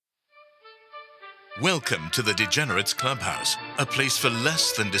Welcome to the Degenerates Clubhouse, a place for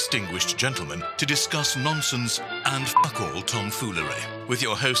less than distinguished gentlemen to discuss nonsense and fuck-all tomfoolery, with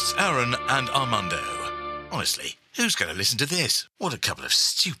your hosts Aaron and Armando. Honestly, who's going to listen to this? What a couple of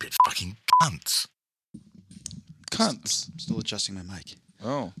stupid fucking cunts. Cunts. I'm still adjusting my mic.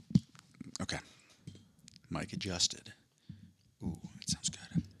 Oh. Okay. Mic adjusted. Ooh, that sounds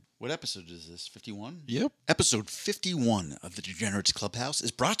good. What episode is this? 51? Yep. Episode 51 of the Degenerates Clubhouse is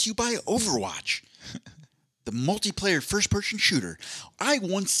brought to you by Overwatch, the multiplayer first-person shooter. I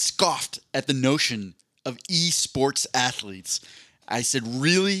once scoffed at the notion of esports athletes. I said,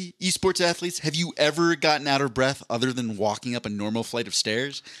 really? Esports athletes? Have you ever gotten out of breath other than walking up a normal flight of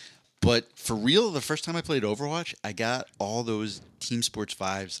stairs? But for real, the first time I played Overwatch, I got all those team sports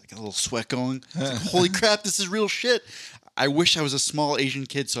vibes. I got a little sweat going. It's like, holy crap, this is real shit. I wish I was a small Asian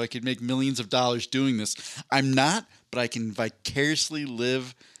kid so I could make millions of dollars doing this. I'm not, but I can vicariously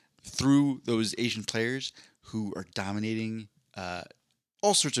live through those Asian players who are dominating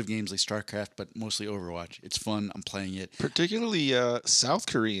all sorts of games like StarCraft, but mostly Overwatch. It's fun. I'm playing it. Particularly South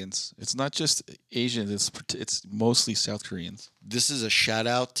Koreans. It's not just Asians. It's mostly South Koreans. This is a shout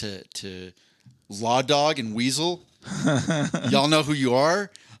out to Law Dog and Weasel. Y'all know who you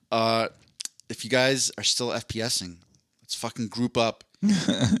are. If you guys are still FPSing, let's fucking group up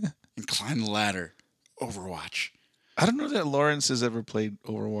and climb the ladder. Overwatch. I don't know that Lawrence has ever played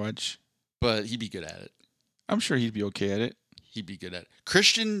Overwatch, But he'd be good at it. I'm sure he'd be okay at it. He'd be good at it.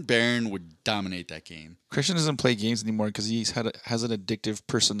 Christian Barron would dominate that game. Christian doesn't play games anymore because has an addictive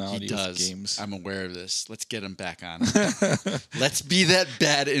personality He does. with games. I'm aware of this. Let's get him back on. Let's be that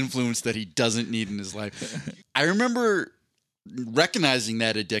bad influence that he doesn't need in his life. I remember recognizing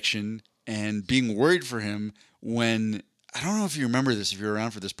that addiction and being worried for him when, I don't know if you remember this, if you're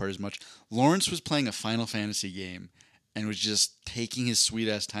around for this part as much, Lawrence was playing a Final Fantasy game and was just taking his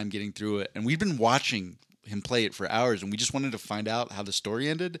sweet-ass time getting through it. And we'd been watching him play it for hours, and we just wanted to find out how the story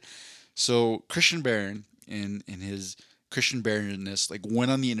ended. So Christian Barron, in his Christian Barronness, like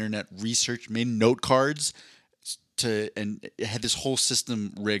went on the internet, researched, made note cards, and it had this whole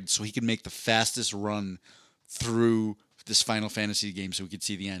system rigged so he could make the fastest run through this Final Fantasy game so we could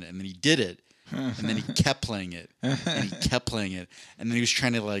see the end. And then he did it. And then he kept playing it, and he kept playing it, and then he was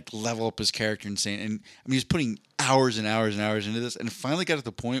trying to like level up his character and saying, and I mean, he was putting hours and hours and hours into this, and it finally got to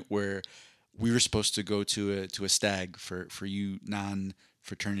the point where we were supposed to go to a stag for you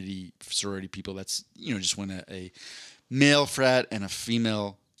non-fraternity sorority people. That's, you know, just when a male frat and a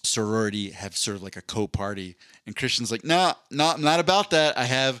female sorority have sort of like a co-party, and Christian's like, no, I'm not about that. I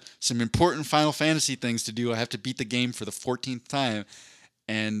have some important Final Fantasy things to do. I have to beat the game for the 14th time.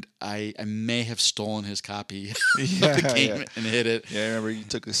 And I may have stolen his copy of the game and hit it. Yeah, I remember you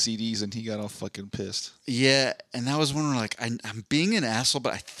took the CDs and he got all fucking pissed. Yeah, and that was when we're like, I'm being an asshole,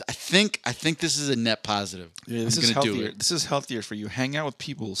 but I think this is a net positive. Yeah, this is healthier. This is healthier for you. Hang out with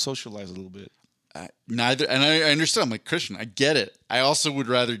people, socialize a little bit. Neither, and I understand. I'm like, Christian, I get it. I also would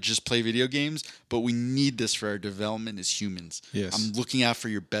rather just play video games, but we need this for our development as humans. Yes. I'm looking out for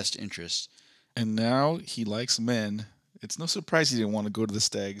your best interests. And now he likes men. It's no surprise he didn't want to go to the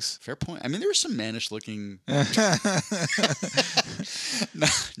stags. Fair point. I mean, there were some mannish-looking. No,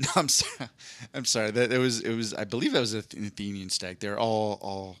 I'm sorry. I'm sorry. That it was. I believe that was an Athenian stag. They're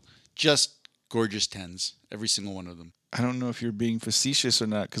all just gorgeous tens. Every single one of them. I don't know if you're being facetious or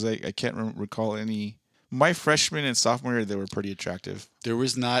not because I can't recall any. My freshman and sophomore year, they were pretty attractive. There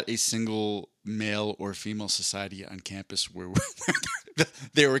was not a single male or female society on campus where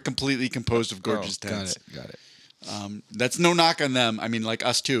they were completely composed of gorgeous tens. Got it. That's no knock on them. I mean, like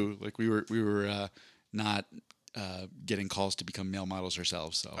us too. Like we were not getting calls to become male models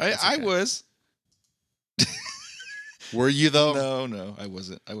ourselves. So I was. Were you though? No, I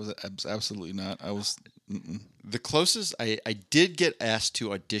wasn't. I was absolutely not. I was. The closest I did get asked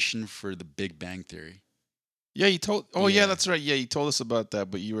to audition for The Big Bang Theory. Yeah, you told. Oh yeah, that's right. Yeah, you told us about that,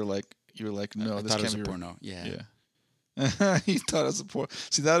 but you were like, no, I this thought can't it was be a porno. Yeah. You thought it was a porno.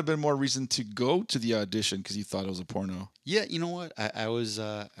 See, that would have been more reason to go to the audition because you thought it was a porno. Yeah, you know what? I was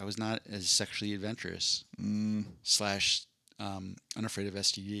not as sexually adventurous / unafraid of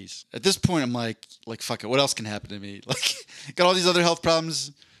STDs. At this point, I'm like fuck it. What else can happen to me? Like, got all these other health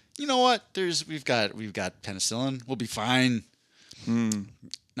problems. You know what? We've got penicillin. We'll be fine.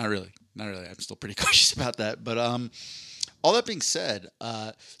 Not really. I'm still pretty cautious about that. But all that being said,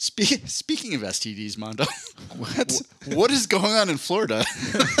 speaking of STDs, Mondo, what is going on in Florida?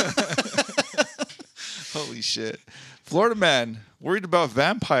 Holy shit. Florida man worried about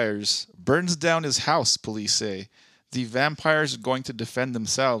vampires burns down his house, police say. The vampires are going to defend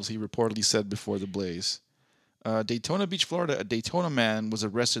themselves, he reportedly said before the blaze. Daytona Beach, Florida. A Daytona man was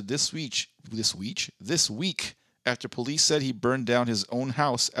arrested this week after police said he burned down his own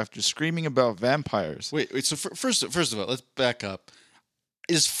house after screaming about vampires. Wait. So first of all, let's back up.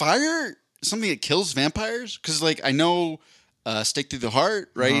 Is fire something that kills vampires? Because like I know, stake through the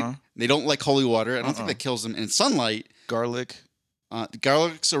heart, right? Uh-huh. They don't like holy water. I don't think that kills them. And sunlight, Garlic.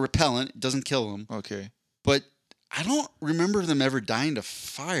 garlic's a repellent. It doesn't kill them. Okay. But I don't remember them ever dying to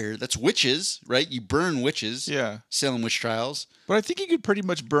fire. That's witches, right? You burn witches. Yeah. Salem witch trials. But I think you could pretty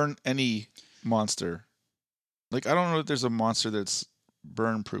much burn any monster. Like, I don't know if there's a monster that's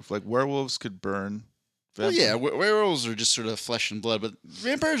burn proof. Like, werewolves could burn. Well, yeah, werewolves are just sort of flesh and blood, but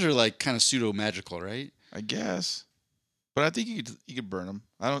vampires are like kind of pseudo magical, right? I guess. But I think you could burn them.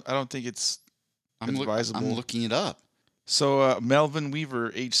 I don't think it's advisable. I'm looking it up. So Melvin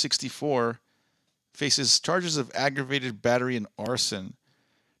Weaver, age 64, faces charges of aggravated battery and arson.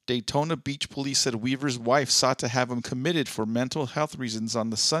 Daytona Beach police said Weaver's wife sought to have him committed for mental health reasons on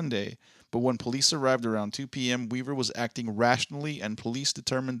the Sunday, but when police arrived around 2 p.m., Weaver was acting rationally, and police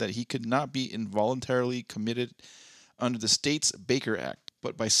determined that he could not be involuntarily committed under the state's Baker Act.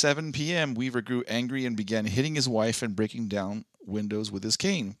 But by 7 p.m., Weaver grew angry and began hitting his wife and breaking down windows with his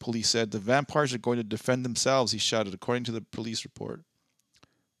cane. Police said, "The vampires are going to defend themselves," he shouted, according to the police report.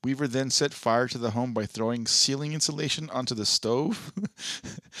 Weaver then set fire to the home by throwing ceiling insulation onto the stove.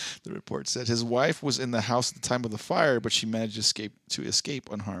 The report said his wife was in the house at the time of the fire, but she managed to escape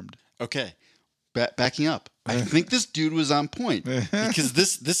unharmed. Okay, backing up. I think this dude was on point because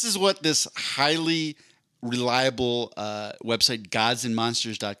this is what this highly reliable website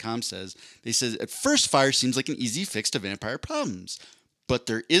godsandmonsters.com says. They says at first fire seems like an easy fix to vampire problems, but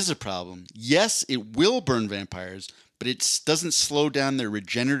there is a problem. Yes, it will burn vampires, but it doesn't slow down their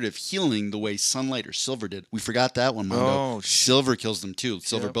regenerative healing the way sunlight or silver did. We forgot that one, Mondo. Oh, silver kills them too.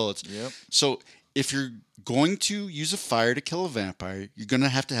 Silver bullets. Yep. So if you're going to use a fire to kill a vampire, you're going to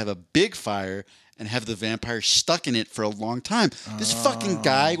have a big fire and have the vampire stuck in it for a long time. This fucking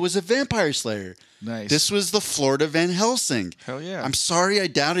guy was a vampire slayer. Nice. This was the Florida Van Helsing. Hell yeah. I'm sorry I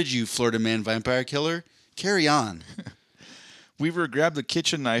doubted you, Florida man vampire killer. Carry on. Weaver grabbed a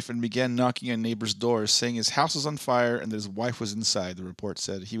kitchen knife and began knocking on neighbors' doors, saying his house was on fire and that his wife was inside, the report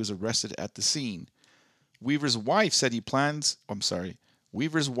said. He was arrested at the scene. Weaver's wife said he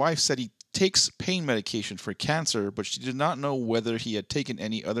takes pain medication for cancer, but she did not know whether he had taken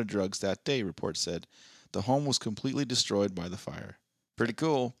any other drugs that day, report said. The home was completely destroyed by the fire. Pretty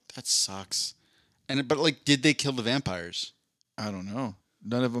cool. That sucks. But like, did they kill the vampires? I don't know.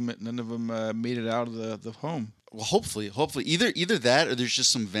 None of them made it out of the home. Well, hopefully, either that or there's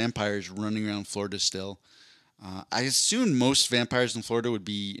just some vampires running around Florida still. I assume most vampires in Florida would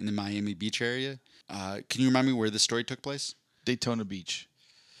be in the Miami Beach area. Can you remind me where this story took place? Daytona Beach.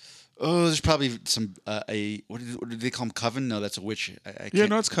 Oh, there's probably some what do they call them? Coven? No, that's a witch.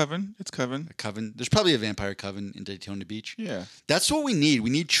 No, it's Coven. It's Coven. A coven. There's probably a vampire coven in Daytona Beach. Yeah, that's what we need. We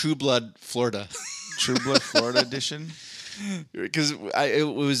need True Blood Florida. True Blood Florida edition. Because it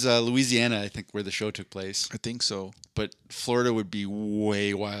was Louisiana, I think, where the show took place. I think so. But Florida would be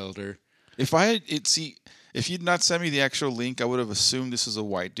way wilder. If you'd not sent me the actual link, I would have assumed this is a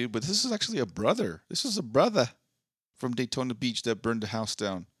white dude. But this is actually a brother. This is a brother from Daytona Beach that burned the house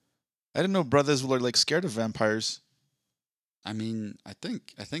down. I didn't know brothers were like scared of vampires. I mean, I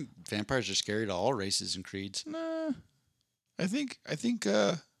think vampires are scary to all races and creeds. Nah, I think.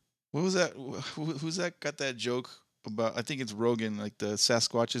 What was that? Who's that got that joke about? I think it's Rogan, like the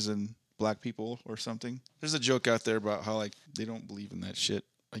Sasquatches and black people or something. There's a joke out there about how like they don't believe in that shit.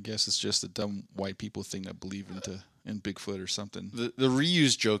 I guess it's just a dumb white people thing that believe in Bigfoot or something. The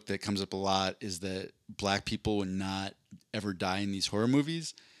reused joke that comes up a lot is that black people would not ever die in these horror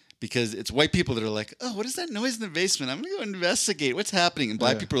movies. Because it's white people that are like, oh, what is that noise in the basement? I'm going to go investigate. What's happening? And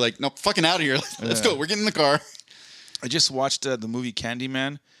black people are like, no, fucking out of here. Let's go. We're getting in the car. I just watched the movie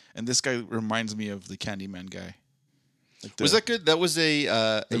Candyman, and this guy reminds me of the Candyman guy. Like was that good? That was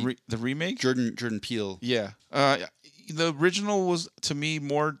the remake? Jordan Peele. Yeah. The original was, to me,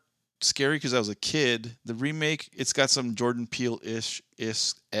 more scary because I was a kid. The remake, it's got some Jordan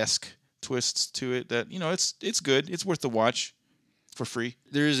Peele-esque twists to it that, it's good. It's worth the watch. For free.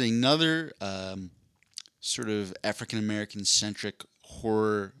 There is another sort of African-American centric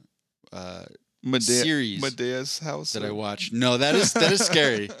horror series Medea's House that I watched. No, that is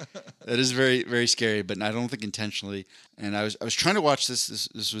scary. That is very, very scary, but I don't think intentionally. And I was trying to watch this.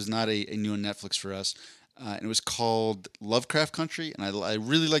 This was not a new on Netflix for us. And it was called Lovecraft Country, and I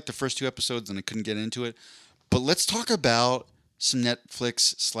really liked the first 2 episodes, and I couldn't get into it. But let's talk about some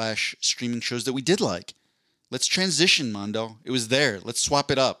Netflix/streaming shows that we did like. Let's transition, Mondo. It was there. Let's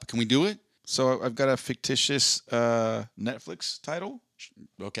swap it up. Can we do it? So I've got a fictitious Netflix title.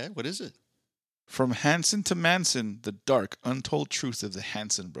 Okay, what is it? From Hanson to Manson, the dark, untold truth of the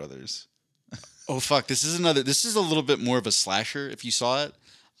Hanson brothers. Oh fuck! This is another. This is a little bit more of a slasher. If you saw it,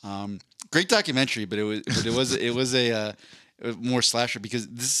 great documentary, but it was a more slasher because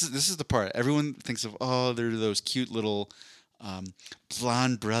this is the part everyone thinks of. Oh, they're those cute little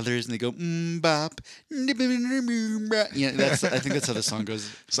blonde brothers, and they go bop. Yeah, I think that's how the song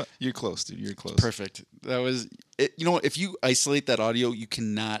goes. So, you're close, dude. You're close. Perfect. That was it. You know what? If you isolate that audio, you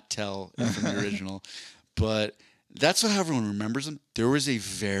cannot tell from the original, but. That's how everyone remembers them. There was a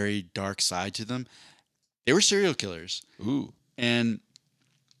very dark side to them. They were serial killers. Ooh. And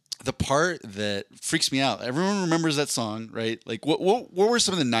the part that freaks me out, everyone remembers that song, right? Like, what were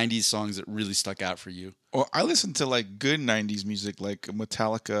some of the 90s songs that really stuck out for you? Well, I listened to like good 90s music like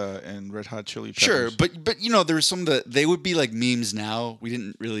Metallica and Red Hot Chili Peppers. Sure, but you know, there were some that they would be like memes now. We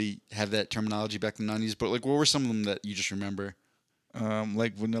didn't really have that terminology back in the 90s, but like, what were some of them that you just remember?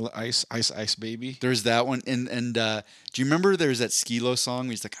 Like Vanilla Ice, Ice Ice Baby. There's that one, and do you remember there's that Skilo song? Where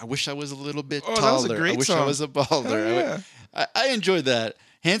he's like, "I wish I was a little bit taller. That was a great I wish song. I was a baller." Yeah. I enjoyed that.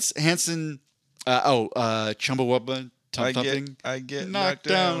 Hanson, Chumbawamba, thumping. I get knocked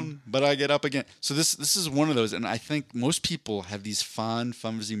down, but I get up again. So this is one of those, and I think most people have these fond,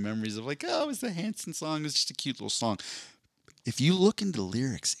 fuzzy memories of like, oh, it was the Hanson song. It was just a cute little song. If you look into the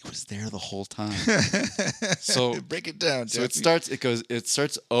lyrics, it was there the whole time. So break it down. So it starts. It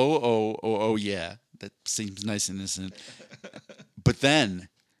starts. Oh yeah. That seems nice and innocent. But then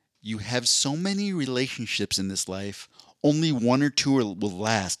you have so many relationships in this life. Only one or two will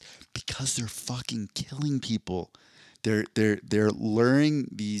last because they're fucking killing people. They're luring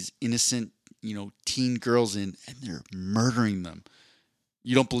these innocent, teen girls in, and they're murdering them.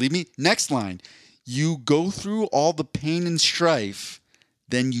 You don't believe me? Next line. You go through all the pain and strife,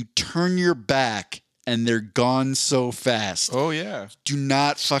 then you turn your back, and they're gone so fast. Oh, yeah. Do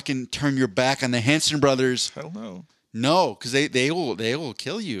not fucking turn your back on the Hanson brothers. Hell no. No, because they will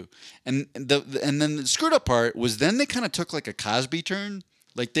kill you. And then the screwed up part was then they kind of took like a Cosby turn.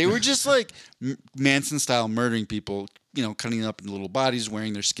 Like they were just like Manson style murdering people, cutting them up into little bodies,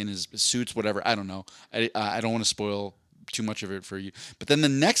 wearing their skin as suits, whatever. I don't know. I don't want to spoil too much of it for you. But then the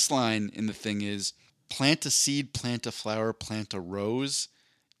next line in the thing is plant a seed, plant a flower, plant a rose.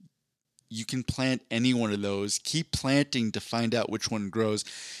 You can plant any one of those. Keep planting to find out which one grows.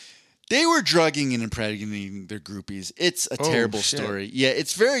 They were drugging and impregnating their groupies. It's a terrible story. Yeah,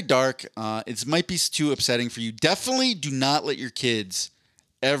 it's very dark. It might be too upsetting for you. Definitely do not let your kids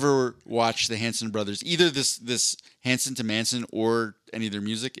ever watch the Hanson brothers. Either this Hanson to Manson or any of their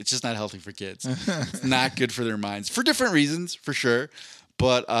music. It's just not healthy for kids. It's not good for their minds for different reasons, for sure.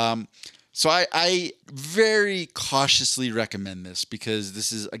 But so I very cautiously recommend this because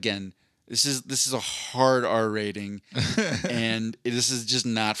this is again. This is a hard R rating, and this is just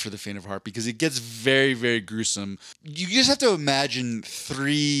not for the faint of heart because it gets very, very gruesome. You just have to imagine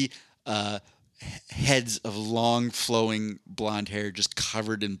three heads of long, flowing blonde hair just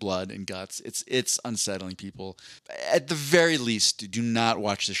covered in blood and guts. It's unsettling, people. At the very least, do not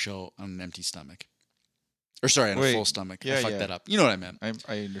watch the show on an empty stomach. Or sorry, on a full stomach. I fucked that up. You know what I meant.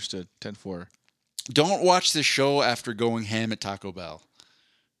 I understood. 10-4. Don't watch this show after going ham at Taco Bell.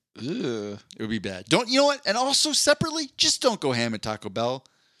 Ugh. It would be bad. You know what? And also separately, just don't go ham at Taco Bell.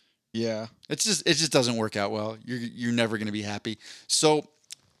 Yeah. It just doesn't work out well. You're never going to be happy. So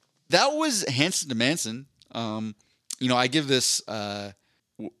that was Hanson to Manson. I give this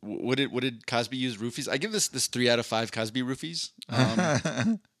what did Cosby use roofies? I give this 3 out of 5 Cosby roofies.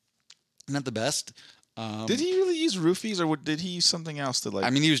 Not the best. Did he really use roofies, or did he use something else to like? I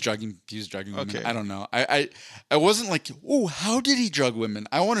mean, he was drugging women. Okay. I don't know. I wasn't like, oh, how did he drug women?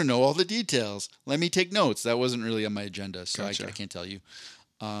 I want to know all the details. Let me take notes. That wasn't really on my agenda, so Gotcha. I can't tell you.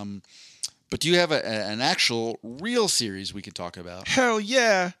 But do you have an actual real series we could talk about? Hell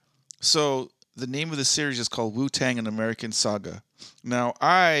yeah! So the name of the series is called Wu-Tang: An American Saga. Now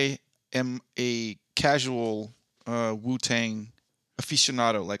I am a casual Wu-Tang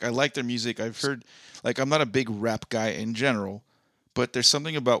aficionado. Like I like their music. I've heard. Like, I'm not a big rap guy in general, but there's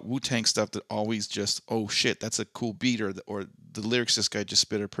something about Wu-Tang stuff that always just, oh, shit, that's a cool beat, or the lyrics this guy just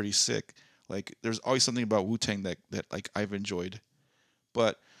spit are pretty sick. Like, there's always something about Wu-Tang that like, I've enjoyed.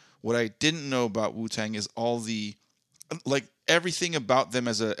 But what I didn't know about Wu-Tang is all the, like, everything about them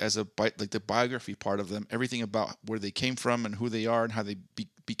as like, the biography part of them, everything about where they came from and who they are and how they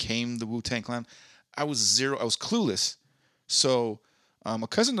became the Wu-Tang Clan. I was clueless. So... a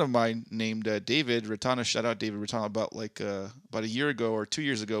cousin of mine named David Ratana, shout out David Ratana, about a year ago or 2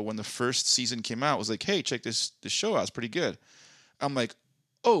 years ago when the first season came out, was like, hey, check this show out. It's pretty good. I'm like,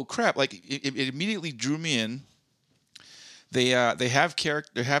 oh crap! Like it immediately drew me in. They have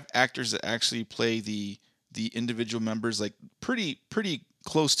actors that actually play the individual members like pretty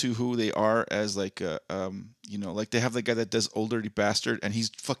close to who they are as like like they have the guy that does Old Dirty Bastard, and he's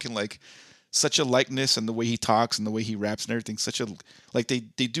fucking like such a likeness, and the way he talks and the way he raps and everything, such a like they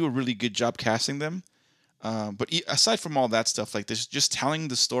do a really good job casting them. But aside from all that stuff, like this, just telling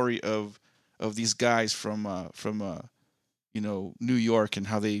the story of these guys from New York, and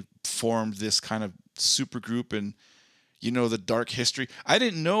how they formed this kind of super group, and the dark history. I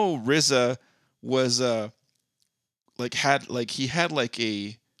didn't know RZA was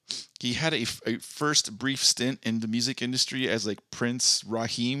he had a first brief stint in the music industry as like Prince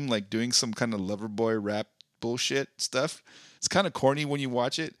Raheem, like doing some kind of lover boy rap bullshit stuff. It's kind of corny when you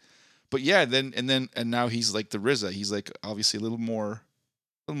watch it, but yeah. And now he's like the RZA. He's like obviously a little more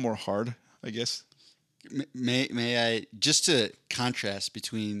hard, I guess. May I, just to contrast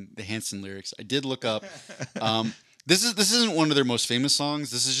between the Hanson lyrics, I did look up. This isn't one of their most famous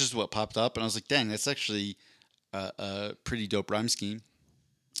songs. This is just what popped up, and I was like, dang, that's actually a pretty dope rhyme scheme.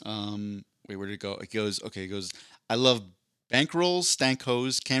 Wait, where did it go? It goes, I love bankrolls, stank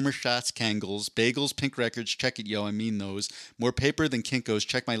hose, camera shots, Kangles, bagels, pink records, check it, yo, I mean those. More paper than Kinko's,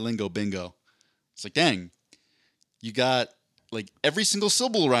 check my lingo, bingo. It's like, dang, you got like every single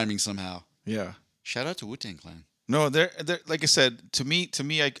syllable rhyming somehow. Yeah. Shout out to Wu-Tang Clan. No, they're like I said, to me,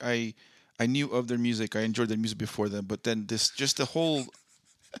 I knew of their music. I enjoyed their music before them, but then just the whole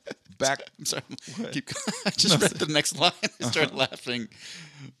back. I'm sorry. Keep going. I just read the next line. I started laughing.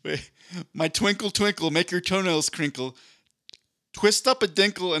 Wait. My twinkle, twinkle, make your toenails crinkle. Twist up a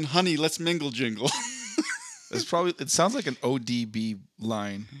dinkle and honey, let's mingle jingle. It sounds like an ODB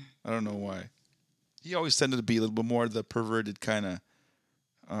line. I don't know why. He always tended to be a little bit more the perverted kind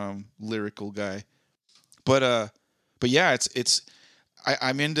of lyrical guy. But yeah,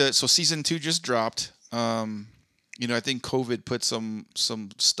 I'm into. So season 2 just dropped. I think COVID put some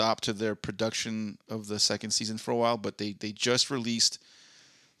stop to their production of the second season for a while, but they just released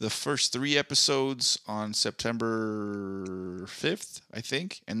the first 3 episodes on September 5th, I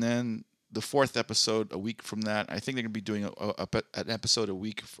think, and then the 4th episode a week from that. I think they're gonna be doing an episode a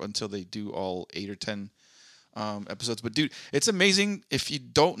week until they do all 8 or 10 episodes. But dude, it's amazing if you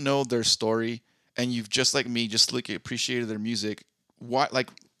don't know their story and you've just like me just appreciated their music.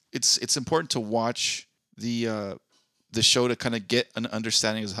 It's important to watch the show to kind of get an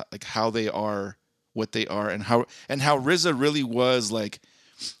understanding of how they are, what they are, and how RZA really was like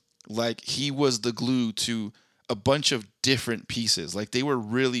he was the glue to a bunch of different pieces. Like they were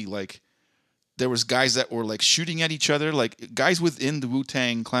really like, there was guys that were like shooting at each other, like guys within the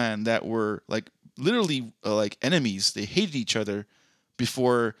Wu-Tang Clan that were like literally like enemies. They hated each other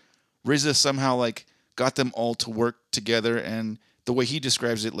before RZA somehow like got them all to work together, and the way he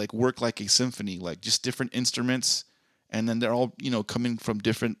describes it, like work like a symphony, like just different instruments, and then they're all coming from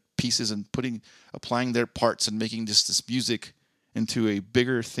different pieces and applying their parts and making just this music into a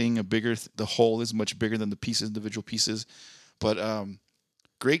bigger thing. The whole is much bigger than the individual pieces. But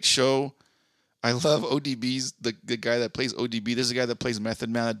great show. I love ODB's the guy that plays ODB. There's a guy that plays Method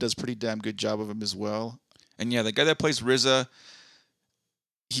Man that does pretty damn good job of him as well. And yeah, the guy that plays RZA,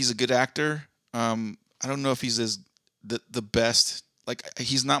 he's a good actor. I don't know if he's the best. Like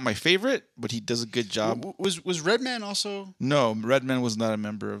he's not my favorite, but he does a good job. Was Redman also? No, Redman was not a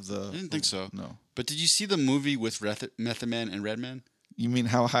member of the. I didn't think so. No. But did you see the movie with Method Man and Redman? You mean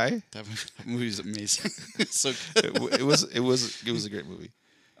How High? That movie is amazing. So it was a great movie.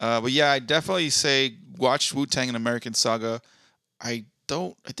 But yeah, I definitely say watch Wu-Tang: An American Saga. I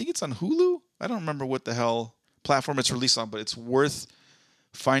think it's on Hulu. I don't remember what the hell platform it's released on, but it's worth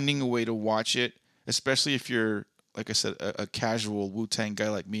finding a way to watch it, especially if you're, like I said, a casual Wu-Tang guy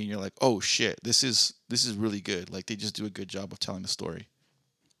like me, and you're like, oh shit, this is really good. Like they just do a good job of telling the story.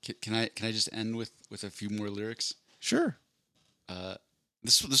 Can I just end with a few more lyrics? Sure.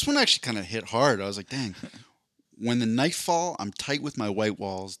 This one actually kind of hit hard. I was like, dang. When the night fall, I'm tight with my white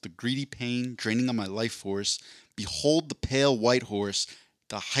walls, the greedy pain draining on my life force. Behold the pale white horse,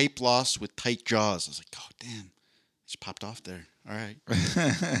 the hype lost with tight jaws. I was like, oh damn, just popped off there. All right.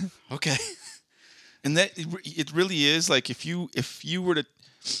 Okay. And that it really is like if you were to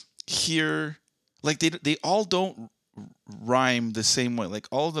hear, like they all don't rhyme the same way. Like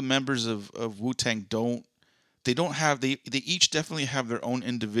all the members of Wu-Tang they each definitely have their own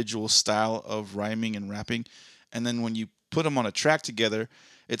individual style of rhyming and rapping. And then when you put them on a track together,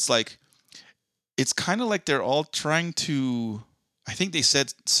 it's kind of like they're all trying to, I think they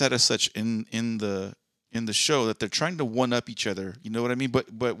said as such in the show, that they're trying to one up each other. You know what I mean?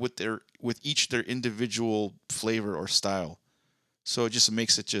 But with each their individual flavor or style. So it just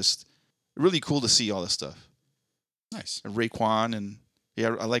makes it just really cool to see all this stuff. Nice. And Raekwon, and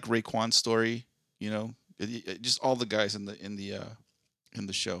yeah, I like Raekwon's story. You know, just all the guys in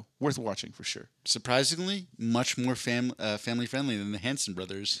the show, worth watching for sure. Surprisingly, much more family friendly than the Hanson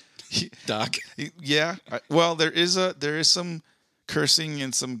brothers. Doc. Yeah. Well, there is some cursing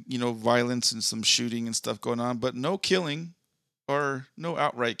and some violence and some shooting and stuff going on, but no killing or no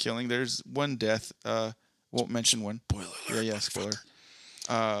outright killing. There's one death. Won't mention one. Spoiler alert. Yeah,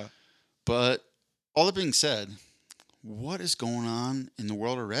 spoiler. But all that being said, what is going on in the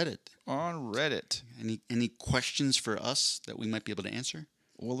world of Reddit? On Reddit. Any questions for us that we might be able to answer?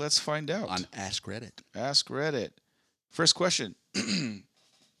 Well, let's find out. On Ask Reddit. Ask Reddit. First question.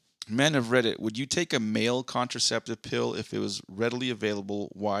 Men of Reddit, would you take a male contraceptive pill if it was readily available?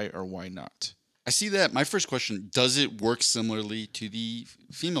 Why or why not? I see that. My first question, does it work similarly to the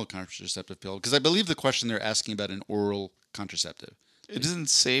female contraceptive pill? Because I believe the question they're asking about an oral contraceptive. It doesn't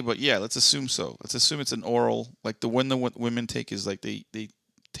say, but yeah, let's assume so. Let's assume it's an oral. Like the one that women take is like they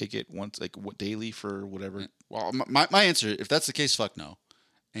take it once, like daily for whatever. Well, my answer, if that's the case, fuck no.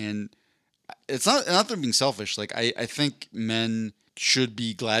 And it's not that I'm being selfish. Like I think men should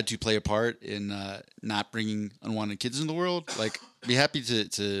be glad to play a part in not bringing unwanted kids in the world. Like, be happy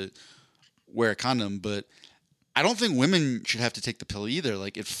to wear a condom, but I don't think women should have to take the pill either.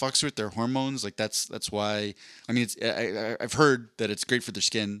 Like, it fucks with their hormones. Like, that's why. I mean, I've heard that it's great for their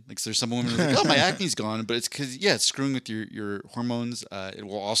skin. Like, so there's some women who are like, oh, my acne's gone, but it's because it's screwing with your hormones. It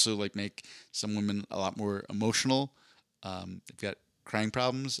will also like make some women a lot more emotional. They've got crying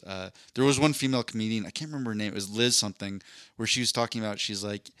problems. There was one female comedian, I can't remember her name. It was Liz something, where she was talking about. She's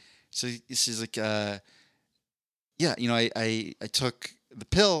like, yeah, I took the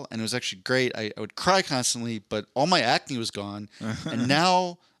pill and it was actually great. I would cry constantly, but all my acne was gone. And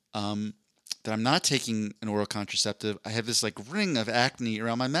now that I'm not taking an oral contraceptive, I have this like ring of acne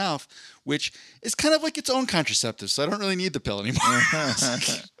around my mouth, which is kind of like its own contraceptive. So I don't really need the pill anymore.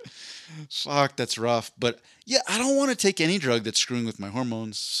 Fuck, that's rough. But yeah, I don't want to take any drug that's screwing with my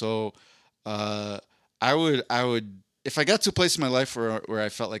hormones. So I would, if I got to a place in my life where I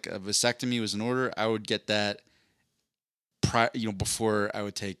felt like a vasectomy was in order, I would get that before I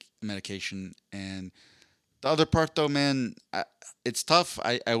would take medication. And the other part though, man, it's tough.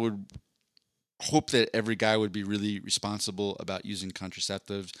 I would hope that every guy would be really responsible about using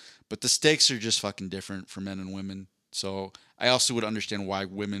contraceptives, but the stakes are just fucking different for men and women. So I also would understand why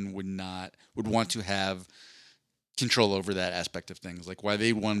women would want to have control over that aspect of things, like why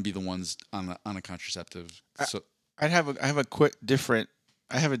they want to be the ones on a contraceptive. So I have a different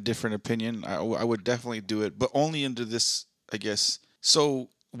opinion. I would definitely do it, but only under this, I guess. So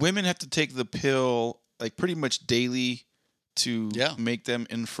women have to take the pill like pretty much daily to make them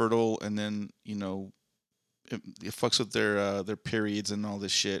infertile, and then it fucks with their periods and all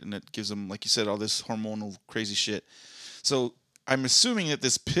this shit, and it gives them, like you said, all this hormonal crazy shit. So I'm assuming that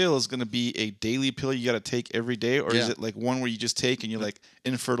this pill is going to be a daily pill you got to take every day, or is it like one where you just take and you're like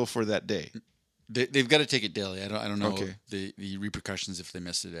infertile for that day? They've got to take it daily. I don't know the repercussions if they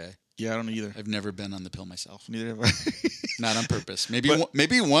miss a day. Yeah, I don't know either. I've never been on the pill myself. Neither have I. Not on purpose.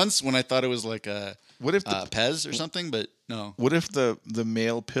 Maybe once when I thought it was like a Pez or something, but no. What if the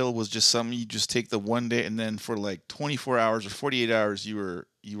male pill was just something you just take the one day, and then for like 24 hours or 48 hours you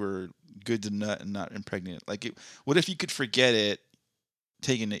were good to nut and not impregnate? Like, what if you could forget it,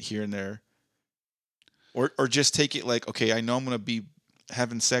 taking it here and there, or just take it like, okay, I know I'm gonna be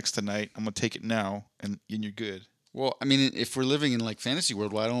having sex tonight, I'm gonna take it now, and you're good. Well, I mean, if we're living in like fantasy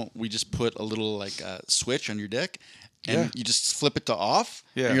world, why don't we just put a little like switch on your dick, and you just flip it to off,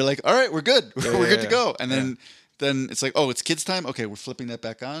 and you're like, all right, we're good, we're good to go, and then it's like, oh, it's kids time, okay, we're flipping that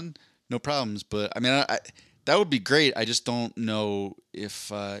back on, no problems. But I mean, I that would be great. I just don't know if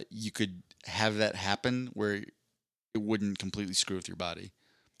you could have that happen where it wouldn't completely screw with your body.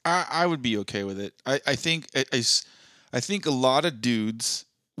 I would be okay with it. I think a lot of dudes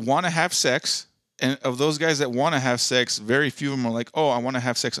want to have sex. And of those guys that want to have sex, very few of them are like, oh, I want to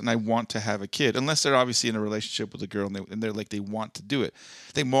have sex and I want to have a kid. Unless they're obviously in a relationship with a girl and they're like, they want to do it.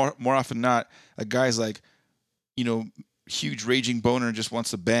 I think more often not, a guy's like, huge raging boner and just wants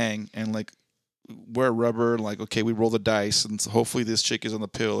to bang and like wear rubber. Like, okay, we roll the dice and so hopefully this chick is on the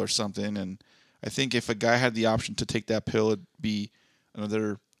pill or something. And I think if a guy had the option to take that pill, it'd be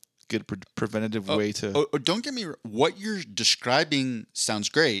another good preventative way to. Oh, don't get me wrong. What you're describing sounds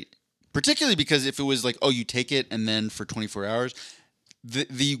great. Particularly because if it was like, oh, you take it and then for 24 hours,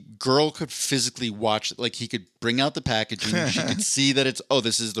 the girl could physically watch, like he could bring out the packaging, she could see that it's, oh,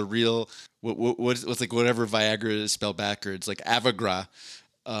 this is the real, what's like whatever Viagra is spelled backwards, like Avagra.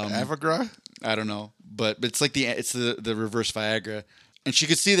 Aviagra? I don't know, but it's like it's the reverse Viagra, and she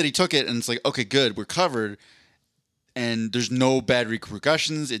could see that he took it, and it's like, okay, good, we're covered, and there's no bad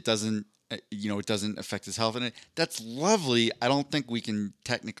repercussions. It doesn't, it doesn't affect his health, and that's lovely. I don't think we can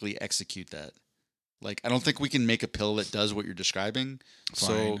technically execute that. Like, I don't think we can make a pill that does what you're describing.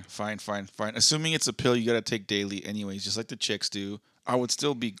 Fine. Assuming it's a pill you got to take daily anyways, just like the chicks do. I would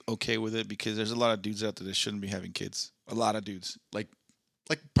still be okay with it because there's a lot of dudes out there that shouldn't be having kids. A lot of dudes. Like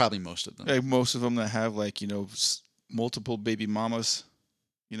probably most of them. Like most of them that have multiple baby mamas.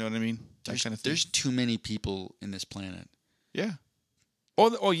 You know what I mean? That kind of thing. There's too many people in this planet. Yeah.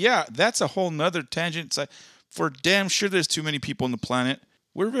 Oh yeah. That's a whole nother tangent. It's like, for damn sure there's too many people on the planet.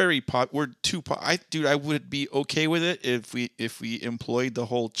 We're I would be okay with it if we employed the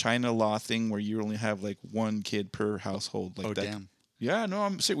whole China law thing where you only have like one kid per household. Like that. Damn. Yeah, no,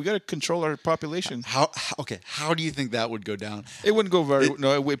 I'm saying we got to control our population. How do you think that would go down? It wouldn't go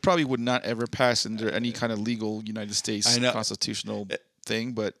it probably would not ever pass under any kind of legal United States constitutional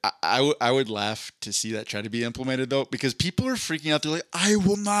thing, but I would laugh to see that try to be implemented though, because people are freaking out. They're like, I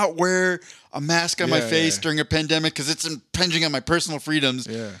will not wear a mask on my face during a pandemic because it's impinging on my personal freedoms.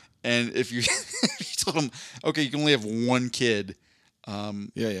 Yeah. And if you told them, okay, you can only have one kid,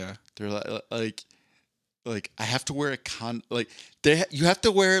 they're like I have to wear you have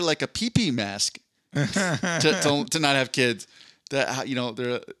to wear like a pee mask to not have kids. That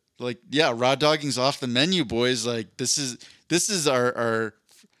they're like, yeah, raw dogging's off the menu, boys. Like this is our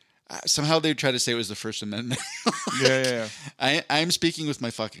somehow they try to say it was the First Amendment. Yeah. I'm speaking with my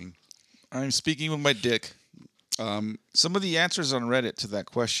fucking. I'm speaking with my dick. Some of the answers on Reddit to that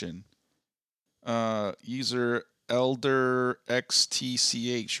question. User Elder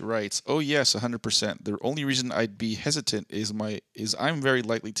XTCH writes, "Oh yes, 100%. The only reason I'd be hesitant is I'm very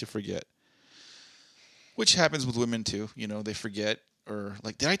likely to forget." Which happens with women too. They forget or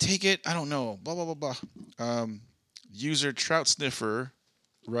like, did I take it? I don't know. Blah blah blah blah. User Trout Sniffer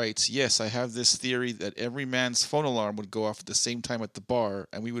writes, "Yes, I have this theory that every man's phone alarm would go off at the same time at the bar,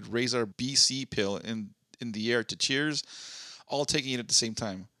 and we would raise our BC pill in the air to cheers, all taking it at the same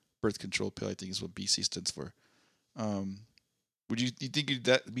time. Birth control pill, I think, is what BC stands for." Would you think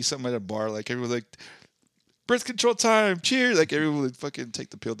that be something at a bar, like everyone like birth control time, cheers, like everyone would fucking take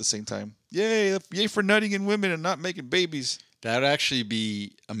the pill at the same time? Yay for nutting in women and not making babies. That would actually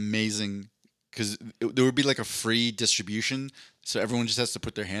be amazing because there would be like a free distribution, so everyone just has to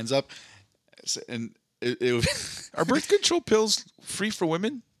put their hands up, and it would. Are birth control pills free for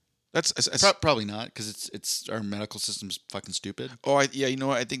women? That's probably not, because it's our medical system's fucking stupid. Oh, I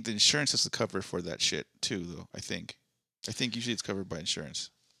think the insurance has to cover for that shit too, though. I think usually it's covered by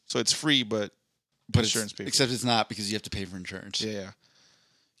insurance, so it's free, but insurance pays. Except it's not, because you have to pay for insurance. Yeah.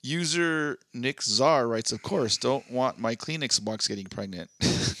 User Nick Czar writes, "Of course, don't want my Kleenex box getting pregnant."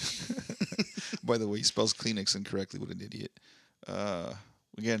 By the way, he spells Kleenex incorrectly. What an idiot.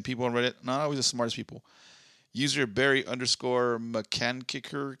 Again, people on Reddit, not always the smartest people. User Barry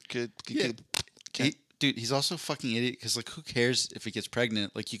 _McCankicker. Dude, he's also a fucking idiot, because like, who cares if he gets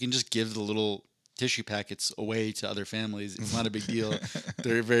pregnant? Like, you can just give the little tissue packets away to other families. It's not a big deal.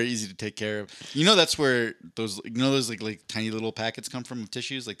 They're very easy to take care of. That's where those like tiny little packets come from of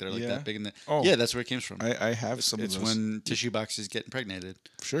tissues, like they're like that big. Yeah, that's where it came from. I have some of those. It's when tissue boxes get impregnated.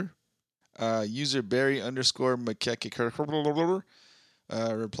 Sure. User Barry _McCankicker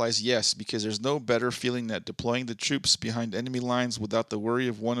replies, "Yes, because there's no better feeling than deploying the troops behind enemy lines without the worry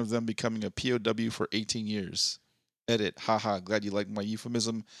of one of them becoming a POW for 18 years. Edit. Haha, glad you liked my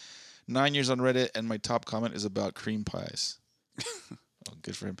euphemism. 9 years on Reddit, and my top comment is about cream pies." Oh,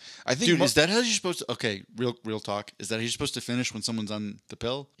 good for him. I think, dude, is that how you're supposed to? Okay, real talk. Is that how you're supposed to finish when someone's on the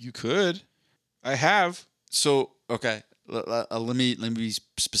pill? You could. I have. So okay, let me be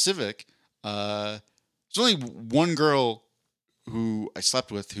specific. There's only one girl who I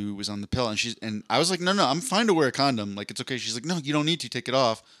slept with who was on the pill, and I was like, no, I'm fine to wear a condom. Like, it's okay. She's like, no, you don't need to, take it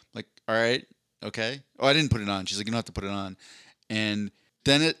off. I'm like, all right, okay. Oh, I didn't put it on. She's like, you don't have to put it on. And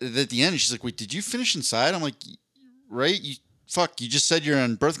then at the end, she's like, wait, did you finish inside? I'm like, right? You just said you're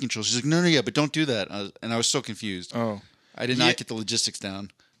on birth control. She's like, no, yeah, but don't do that. And I was so confused. Oh. I did not get the logistics down,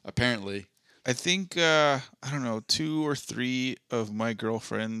 apparently. I think, I don't know, 2 or 3 of my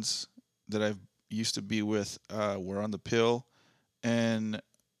girlfriends that I've used to be with were on the pill. And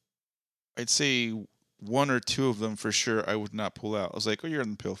I'd say 1 or 2 of them for sure I would not pull out. I was like, oh, you're on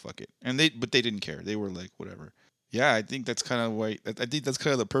the pill, fuck it. But they didn't care. They were like, whatever. Yeah, I think that's kind of why. I think that's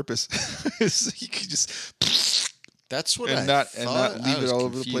kind of the purpose. You could just. That's what and not leave it all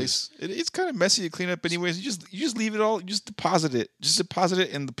over the place. It's kind of messy to clean up, anyways. You just leave it all. You just deposit it. Just deposit it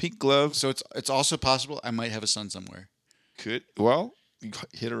in the pink glove. So it's also possible I might have a son somewhere. Could well. You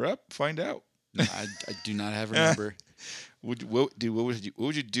hit her up, find out. No, I do not have her number. What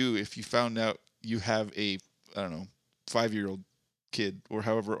would you do if you found out you have a, I don't know, 5-year-old kid, or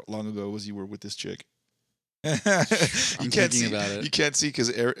however long ago it was you were with this chick? I'm thinking about it. You can't see because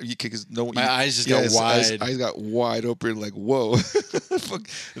My eyes just got wide. Eyes got wide open, like whoa. Fuck,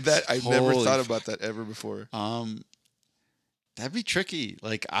 that I've never thought about that ever before. That'd be tricky.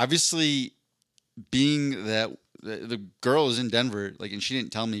 Like, obviously, being that the girl is in Denver, like, and she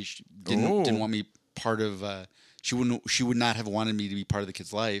didn't tell me, she didn't want me part of. She would not have wanted me to be part of the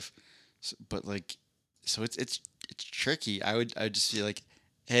kid's life. So, but like, so it's tricky. I'd just be like,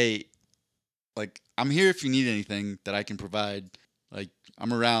 hey, like, I'm here if you need anything that I can provide. Like,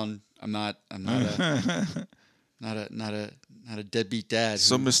 I'm around. I'm not a not a deadbeat dad.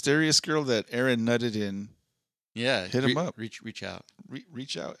 Some mysterious girl that Aaron nutted in. Yeah, hit him up. Reach out.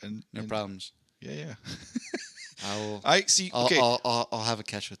 Reach out and no problems. Yeah. I see. Okay, I'll have a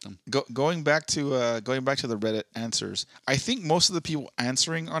catch with them. Going back to the Reddit answers. I think most of the people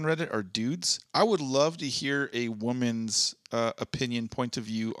answering on Reddit are dudes. I would love to hear a woman's opinion, point of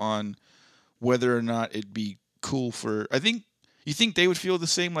view on whether or not it'd be cool for. You think they would feel the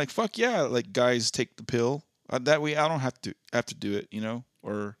same? Like, fuck yeah, like guys take the pill. That way, I don't have to do it.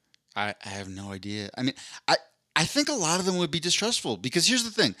 Or I have no idea. I mean, I think a lot of them would be distrustful because here's the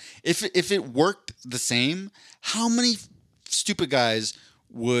thing: if it worked the same, how many stupid guys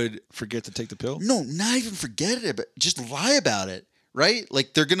would forget to take the pill? No, not even forget it, but just lie about it, right?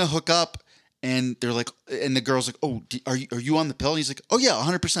 Like, they're gonna hook up, and they're like, and the girl's like, "Oh, are you on the pill?" And he's like, "Oh yeah,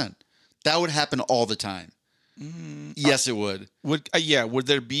 100%." That would happen all the time. Yes, it would. Would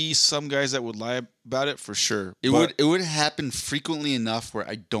there be some guys that would lie about it? For sure. It would happen frequently enough where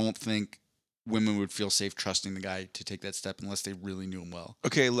I don't think women would feel safe trusting the guy to take that step unless they really knew him well.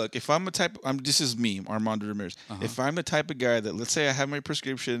 Okay, look, if I'm this is me, Armando Ramirez. If I'm the type of guy that, let's say I have my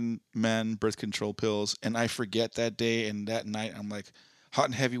prescription birth control pills and I forget that day and that night I'm like hot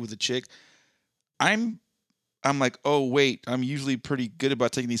and heavy with a chick, I'm like, oh wait, I'm usually pretty good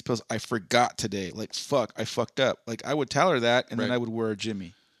about taking these pills. I forgot today. Like, fuck, I fucked up. Like, I would tell her that, and then I would wear a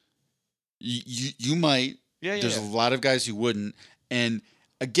Jimmy. You might. Yeah. There's a lot of guys who wouldn't. And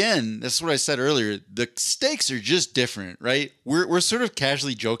again, that's what I said earlier. The stakes are just different, right? We're sort of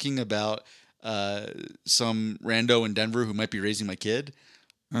casually joking about some rando in Denver who might be raising my kid,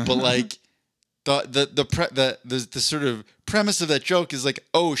 but like. The sort of premise of that joke is like,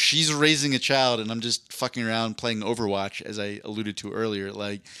 oh, she's raising a child and I'm just fucking around playing Overwatch, as I alluded to earlier.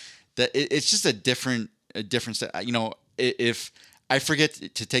 Like that, it's just a different. If I forget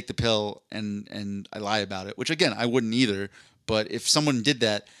to take the pill and I lie about it, which again I wouldn't either. But if someone did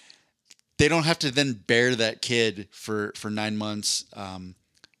that, they don't have to then bear that kid for 9 months.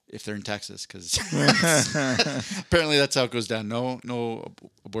 If they're in Texas, because apparently that's how it goes down. No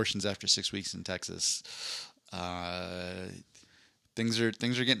abortions after 6 weeks in Texas. Things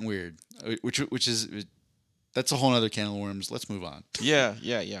are getting weird. Which is that's a whole other can of worms. Let's move on. Yeah.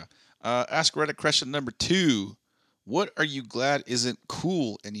 Ask Reddit question number 2. What are you glad isn't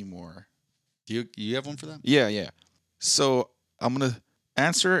cool anymore? Do you have one for that? Yeah. So I'm gonna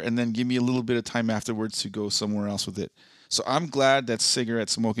answer and then give me a little bit of time afterwards to go somewhere else with it. So I'm glad that cigarette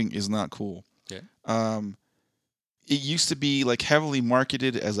smoking is not cool. Okay. It used to be like heavily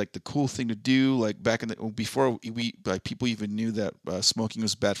marketed as like the cool thing to do. Like back before people even knew that smoking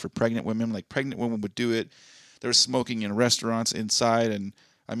was bad for pregnant women. Like pregnant women would do it. There was smoking in restaurants inside, and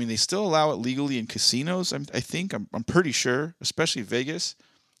I mean they still allow it legally in casinos. I'm pretty sure, especially Vegas.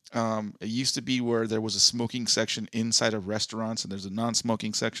 It used to be where there was a smoking section inside of restaurants, and there's a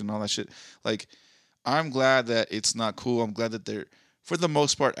non-smoking section, all that shit. Like. I'm glad that it's not cool. I'm glad that they're, for the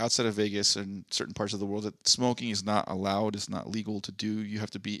most part, outside of Vegas and certain parts of the world, that smoking is not allowed. It's not legal to do. You have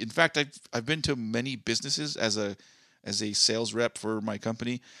to be. In fact, I've been to many businesses as a sales rep for my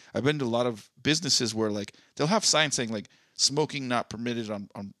company. I've been to a lot of businesses where like they'll have signs saying like smoking not permitted on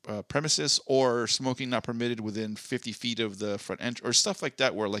premises, or smoking not permitted within 50 feet of the front entrance, or stuff like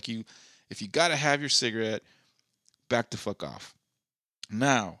that. Where like if you gotta have your cigarette, back the fuck off.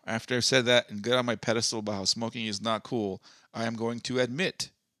 Now, after I've said that and got on my pedestal about how smoking is not cool, I am going to admit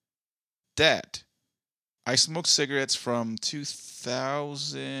that I smoked cigarettes from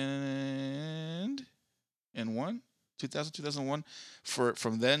 2001,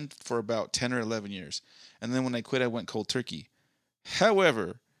 from then for about 10 or 11 years. And then when I quit, I went cold turkey.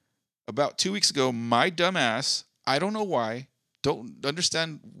 However, about 2 weeks ago, my dumb ass, I don't know why, don't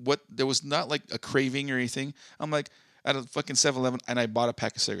understand there was not like a craving or anything. I'm like, at a fucking 7-Eleven, and I bought a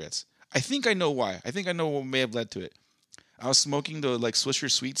pack of cigarettes. I think I know why. I think I know what may have led to it. I was smoking the like Swisher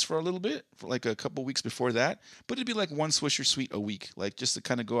Sweets for a little bit, for like a couple weeks before that. But it'd be like one Swisher Sweet a week, like just to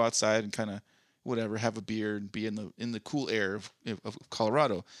kind of go outside and kind of whatever, have a beer and be in the cool air of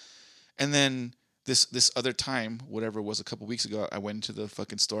Colorado. And then this other time, whatever it was, a couple weeks ago, I went into the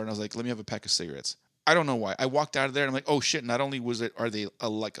fucking store and I was like, let me have a pack of cigarettes. I don't know why. I walked out of there and I'm like, oh shit! Not only are they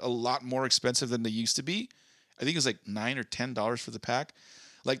like a lot more expensive than they used to be, I think it was like $9 or $10 for the pack.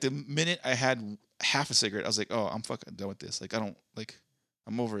 Like the minute I had half a cigarette, I was like, oh, I'm fucking done with this. Like I don't like,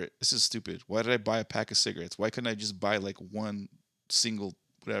 I'm over it. This is stupid. Why did I buy a pack of cigarettes? Why couldn't I just buy like one single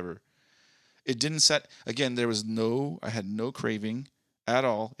whatever? It didn't set again. I had no craving at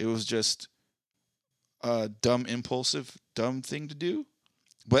all. It was just a dumb, impulsive, dumb thing to do.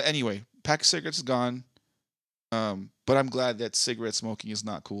 But anyway, pack of cigarettes is gone. But I'm glad that cigarette smoking is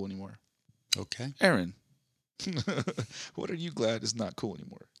not cool anymore. Okay. Aaron, what are you glad is not cool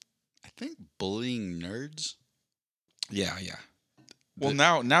anymore? I think bullying nerds. Yeah. Well,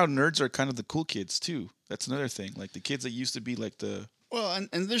 now nerds are kind of the cool kids too. That's another thing. Like the kids that used to be like the and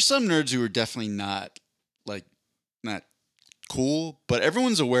there's some nerds who are definitely not cool, but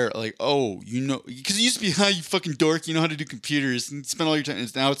everyone's aware. Like, oh, because it used to be, how you fucking dork, you know how to do computers and spend all your time.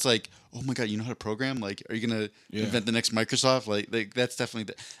 And now it's like, oh my god, you know how to program? Like, are you gonna invent the next Microsoft? Like that's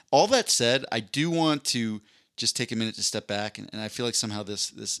definitely all that said. I do want to just take a minute to step back, and I feel like somehow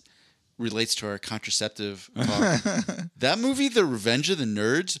this relates to our contraceptive talk. That movie, The Revenge of the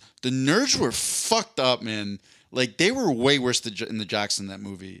Nerds were fucked up, man. Like, they were way worse in the jocks in that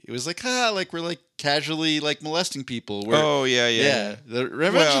movie. It was like, like we're like casually like molesting people. Yeah. The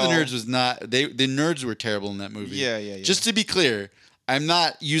Revenge of the Nerds was not. The nerds were terrible in that movie. Yeah. Just to be clear, I'm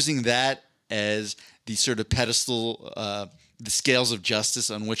not using that as the sort of pedestal, the scales of justice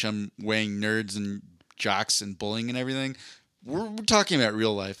on which I'm weighing nerds and jocks and bullying and everything. We're talking about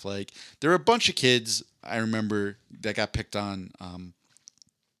real life. Like, there were a bunch of kids I remember that got picked on.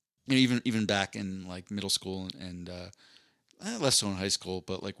 Even back in like middle school and less so in high school,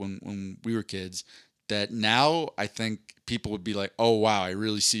 but like when we were kids, that now I think people would be like, oh wow, I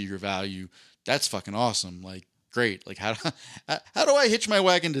really see your value. That's fucking awesome. Like, great. Like, how do I hitch my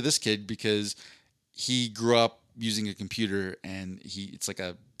wagon to this kid because he grew up using a computer and it's like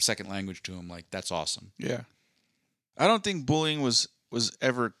a second language to him. Like, that's awesome. Yeah. I don't think bullying was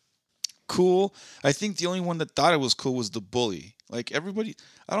ever cool. I think the only one that thought it was cool was the bully. Like, everybody,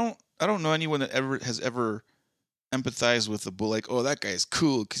 I don't know anyone that has ever empathized with the bully. Like, oh, that guy's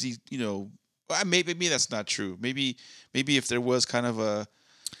cool because he's, maybe that's not true. Maybe if there was kind of a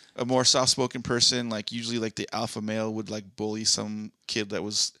more soft-spoken person, like usually like the alpha male would like bully some kid that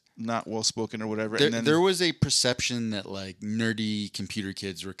was not well-spoken or whatever. There was a perception that like nerdy computer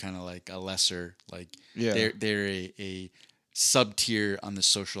kids were kind of like a lesser, like they're a sub-tier on the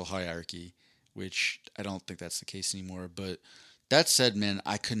social hierarchy, which I don't think that's the case anymore. But that said, man,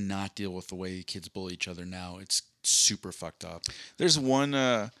 I could not deal with the way kids bully each other now. It's super fucked up. There's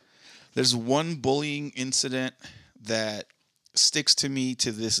one bullying incident that sticks to me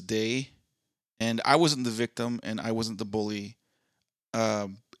to this day, and I wasn't the victim and I wasn't the bully.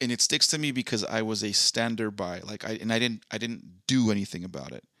 And it sticks to me because I was a stander by. Like, I didn't do anything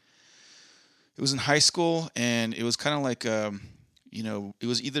about it. It was in high school, and it was kind of like it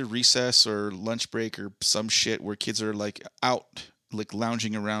was either recess or lunch break or some shit where kids are like out, like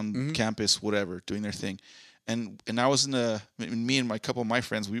lounging around campus, whatever, doing their thing. And I was me and a couple of my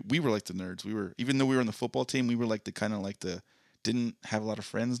friends, we were like the nerds. We were, even though we were on the football team, we were like the kind of like the didn't have a lot of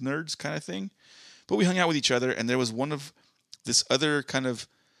friends nerds kind of thing. But we hung out with each other, and there was one of this other kind of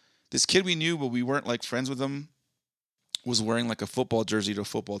this kid we knew, but we weren't like friends with him, was wearing like a football jersey to a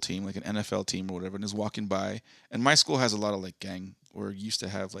football team, like an NFL team or whatever, and is walking by. And my school has a lot of like gang, or used to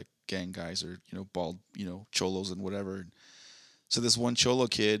have like gang guys, or bald, cholos and whatever. And so this one cholo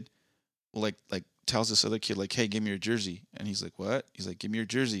kid will like tells this other kid like, "Hey, give me your jersey." And he's like, "What?" He's like, "Give me your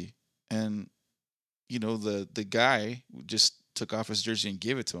jersey." And the guy just took off his jersey and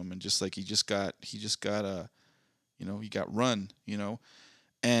gave it to him, and just like he got run,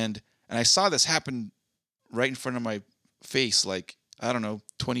 and I saw this happen right in front of my face, like, I don't know,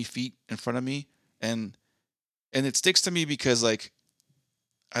 20 feet in front of me. And it sticks to me because like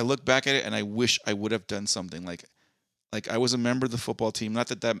I look back at it and I wish I would have done something. Like I was a member of the football team. Not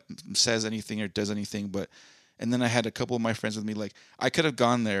that says anything or does anything, and then I had a couple of my friends with me. Like, I could have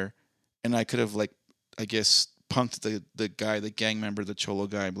gone there and I could have, like, I guess, punked the guy, the gang member, the cholo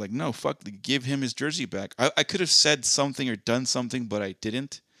guy. I'd be like, no, fuck, give him his jersey back. I could have said something or done something, but I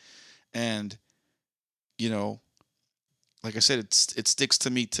didn't. And, like I said, it sticks to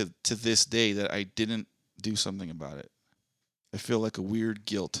me to this day that I didn't do something about it. I feel like a weird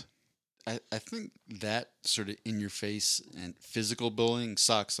guilt. I think that sort of in your face and physical bullying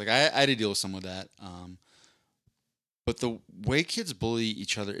sucks. Like I had to deal with some of that. But the way kids bully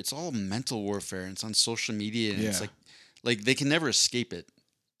each other, it's all mental warfare, and it's on social media, and it's Yeah. like they can never escape it.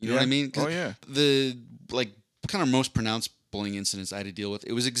 You know what I Yeah. mean? 'Cause Oh, yeah. The like kind of most pronounced bullying incidents I had to deal with,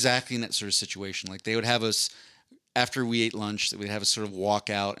 it was exactly in that sort of situation. Like they would have us after we ate lunch, they would have us sort of walk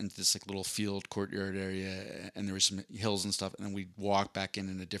out into this like little field courtyard area, and there was some hills and stuff, and then we'd walk back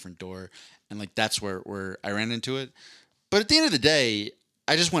in a different door, and like that's where I ran into it. But at the end of the day,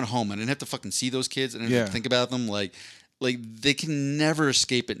 I just went home. I didn't have to fucking see those kids. I didn't have to Yeah. think about them. Like they can never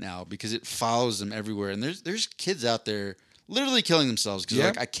escape it now because it follows them everywhere. And there's kids out there literally killing themselves because Yeah.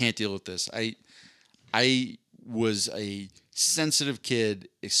 like I can't deal with this. I was a sensitive kid,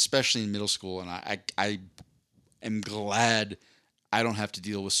 especially in middle school, and I am glad I don't have to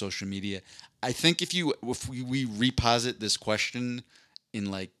deal with social media. I think if we reposit this question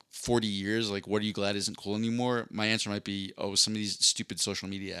in like 40 years, like what are you glad isn't cool anymore? My answer might be, oh, some of these stupid social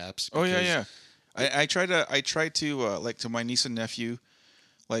media apps. Oh, yeah, because- yeah. I try to like to my niece and nephew,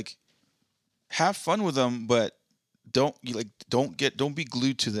 like have fun with them, but don't be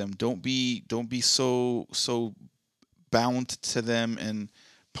glued to them. Don't be so bound to them and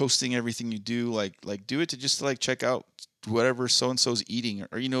posting everything you do. Like do it to just like check out whatever so and so's eating,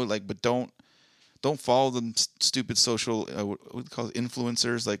 or like, but don't follow them stupid social what do you call it,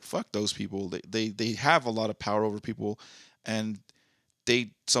 influencers. Like fuck those people. They have a lot of power over people, and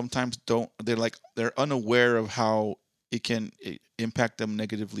they sometimes don't. They're unaware of how it can impact them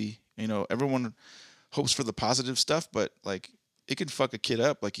negatively. Everyone hopes for the positive stuff, but like it can fuck a kid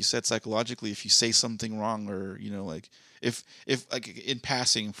up, like you said, psychologically if you say something wrong, or like if like in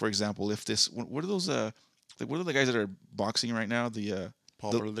passing, for example, if this what are those like what are the guys that are boxing right now,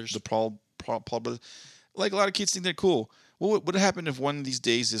 Paul Brothers. the Paul brothers, like a lot of kids think they're cool. Well, what would happen if one of these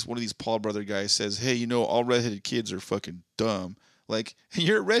days one of these Paul brother guys says, hey, all redheaded kids are fucking dumb? Like,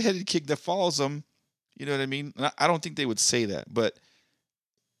 you're a redheaded kid that follows them. You know what I mean? And I don't think they would say that, but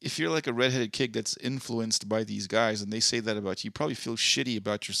if you're like a redheaded kid that's influenced by these guys and they say that about you, you probably feel shitty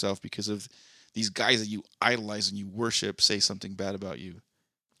about yourself because of these guys that you idolize and you worship say something bad about you.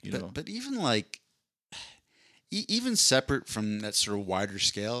 You know? But even like, even separate from that sort of wider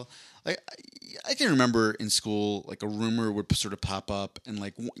scale, like I can remember in school, like a rumor would sort of pop up, and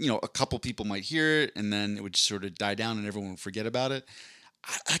like a couple people might hear it, and then it would sort of die down, and everyone would forget about it.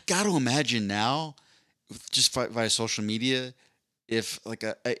 I got to imagine now, just via social media, if like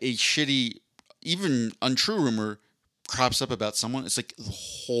a shitty, even untrue rumor crops up about someone, it's like the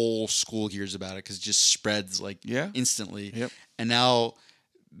whole school hears about it because it just spreads like instantly. Yep. And now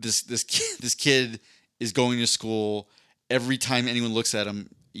this kid is going to school. Every time anyone looks at him,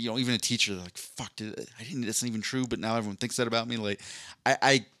 even a teacher, they're like, "Fuck, that's not even true." But now everyone thinks that about me. Like,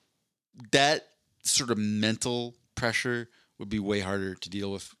 I that sort of mental pressure would be way harder to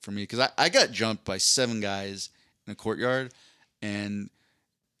deal with for me because I got jumped by 7 guys in a courtyard, and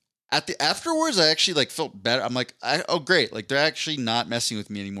afterwards I actually like felt better. I'm like, oh great, like they're actually not messing with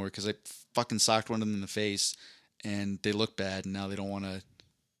me anymore because I fucking socked one of them in the face, and they look bad, and now they don't want to.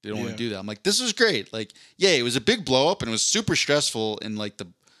 They don't want to do that. I'm like, this was great. Like, yeah, it was a big blow up and it was super stressful in like the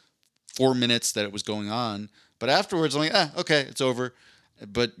 4 minutes that it was going on. But afterwards, I'm like, okay, it's over.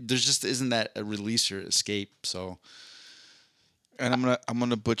 But there's just isn't that a release or escape. So, and I'm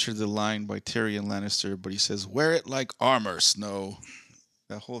gonna butcher the line by Tyrion Lannister, but he says, "Wear it like armor, Snow."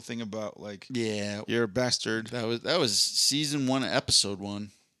 That whole thing about like, yeah, you're a bastard. that was season 1, episode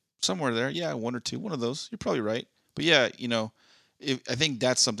 1. Somewhere there, yeah, 1 or 2, one of those. You're probably right. But yeah, I think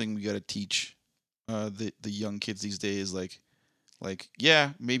that's something we got to teach the young kids these days. Like,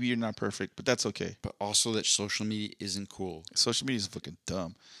 yeah, maybe you're not perfect, but that's okay. But also that social media isn't cool. Social media is fucking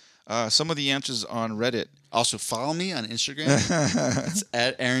dumb. Some of the answers on Reddit. Also, follow me on Instagram. It's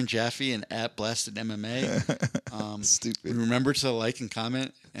at Aaron Jaffe and at Blasted MMA. Stupid. Remember to like and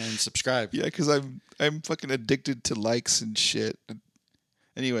comment and subscribe. Yeah, because I'm fucking addicted to likes and shit.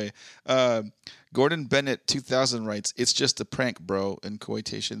 Anyway, Gordon Bennett 2000 writes, "It's just a prank, bro," in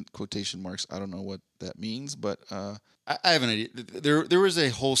quotation marks. I don't know what that means, but I have an idea. There was a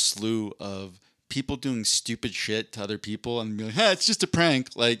whole slew of people doing stupid shit to other people and be like, it's just a prank.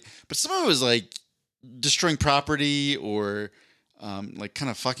 Like, but some of it was like destroying property or like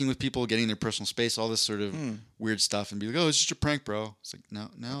kind of fucking with people, getting their personal space, all this sort of weird stuff, and be like, oh, it's just a prank, bro. It's like,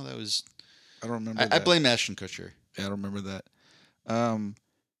 no, that was. I don't remember. I blame Ashton Kutcher. Yeah, I don't remember that.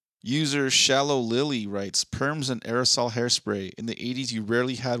 User Shallow Lily writes, "Perms and aerosol hairspray. In the 80s, you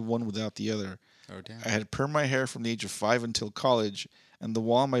rarely had one without the other. Oh, damn. I had permed my hair from the age of 5 until college, and the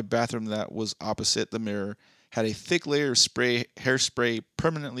wall in my bathroom that was opposite the mirror had a thick layer of hairspray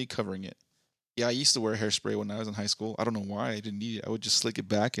permanently covering it. Yeah, I used to wear hairspray when I was in high school. I don't know why I didn't need it. I would just slick it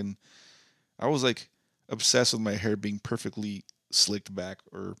back, and I was like obsessed with my hair being perfectly slicked back,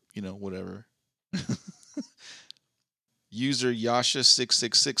 or whatever. User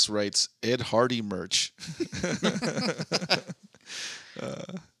Yasha666 writes, Ed Hardy merch.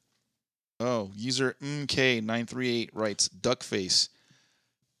 User MK938 writes, Duckface.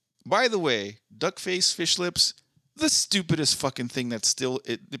 By the way, Duckface fish lips, the stupidest fucking thing that's still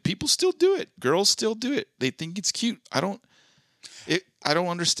it. People still do it. Girls still do it. They think it's cute. I don't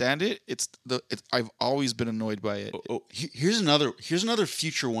understand it. I've always been annoyed by it. Here's another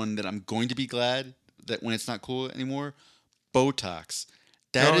future one that I'm going to be glad that when it's not cool anymore. Botox.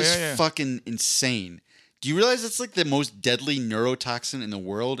 That is fucking insane. Do you realize it's like the most deadly neurotoxin in the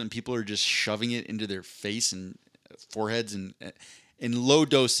world, and people are just shoving it into their face and foreheads and in low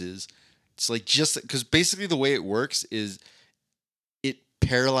doses? It's like just because basically the way it works is it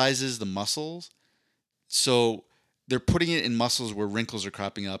paralyzes the muscles. So they're putting it in muscles where wrinkles are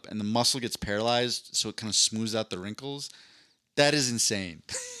cropping up, and the muscle gets paralyzed, so it kind of smooths out the wrinkles. That is insane.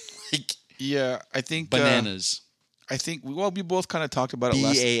 I think bananas. I think we both kind of talked about it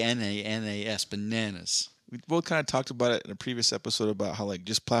BANANAS, bananas. We both kind of talked about it in a previous episode about how like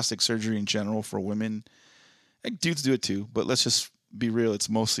just plastic surgery in general for women, like dudes do it too, but let's just be real, it's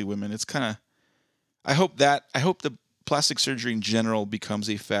mostly women. It's kind of I hope the plastic surgery in general becomes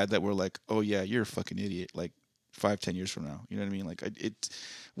a fad that we're like, oh yeah, you're a fucking idiot, like 5-10 years from now. You know what I mean? Like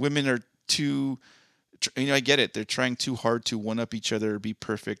women are too, I get it. They're trying too hard to one up each other, or be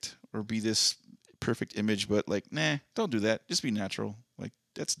perfect, or be this perfect image, but like, nah, don't do that. Just be natural. Like,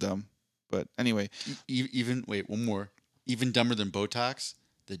 that's dumb. But anyway, one more. Even dumber than Botox,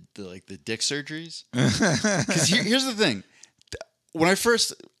 the dick surgeries. Because here's the thing. When I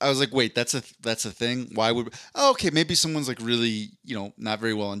was like, wait, that's a thing. Why would? Oh, okay, maybe someone's like really, not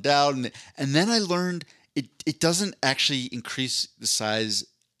very well endowed, and then I learned it doesn't actually increase the size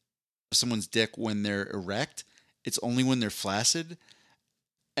of someone's dick when they're erect. It's only when they're flaccid.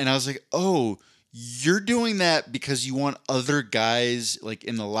 And I was like, oh, you're doing that because you want other guys like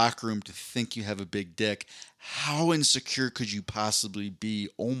in the locker room to think you have a big dick. How insecure could you possibly be?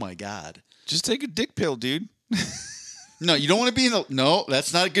 Oh my God. Just take a dick pill, dude. No, you don't want to be no,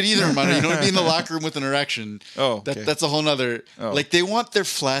 that's not good either, Armando. You don't want to be in the locker room with an erection. Oh, okay. That's a whole nother. Oh. Like they want their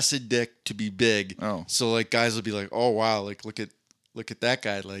flaccid dick to be big. Oh. So like guys will be like, oh wow, like look at that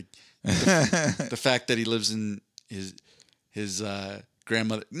guy. Like the fact that he lives in his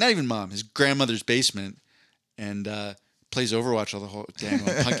grandmother, not even mom, his grandmother's basement, and plays Overwatch all the whole. Damn, I'm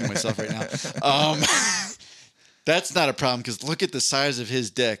punking myself right now. That's not a problem because look at the size of his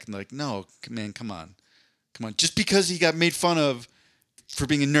dick. And like, no, man, come on. Just because he got made fun of for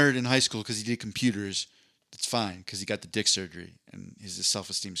being a nerd in high school because he did computers, it's fine because he got the dick surgery and his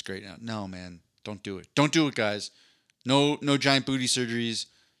self-esteem's great now. No, man, don't do it. Don't do it, guys. No giant booty surgeries,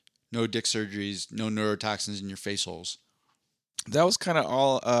 no dick surgeries, no neurotoxins in your face holes. That was kind of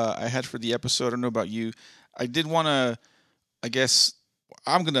all I had for the episode. I don't know about you. I did want to, I guess,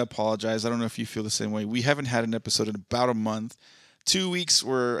 I'm going to apologize. I don't know if you feel the same way. We haven't had an episode in about a month. 2 weeks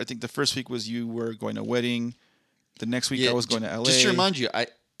where I think the first week was you were going to a wedding. The next week I was going to LA. Just to remind you,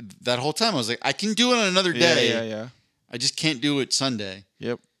 that whole time I was like, I can do it on another day. Yeah. I just can't do it Sunday.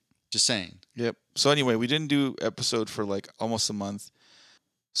 Yep. Just saying. Yep. So anyway, we didn't do episode for like almost a month.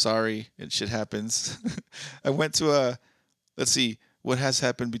 Sorry, shit happens. I went to let's see, what has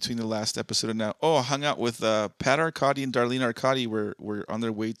happened between the last episode and now? Oh, I hung out with Pat Arcadi and Darlene Arcadi. Were on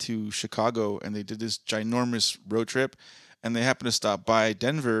their way to Chicago, and they did this ginormous road trip. And they happened to stop by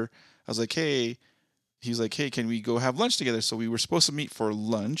Denver. I was like, hey. He was like, hey, can we go have lunch together? So we were supposed to meet for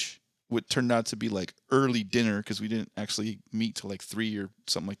lunch, what turned out to be like early dinner because we didn't actually meet till like 3 or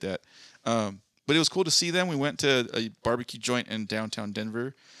something like that. But it was cool to see them. We went to a barbecue joint in downtown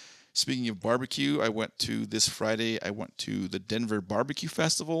Denver. Speaking of barbecue, this Friday, I went to the Denver Barbecue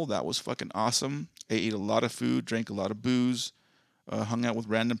Festival. That was fucking awesome. I ate a lot of food, drank a lot of booze. Hung out with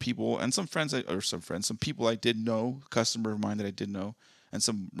random people and some people I did know, a customer of mine that I did know, and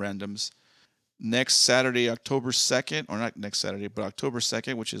some randoms. Next Saturday, October 2nd, or not next Saturday, but October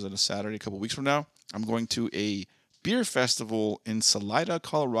 2nd, which is on a Saturday a couple weeks from now, I'm going to a beer festival in Salida,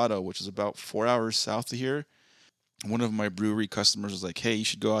 Colorado, which is about 4 hours south of here. One of my brewery customers was like, hey, you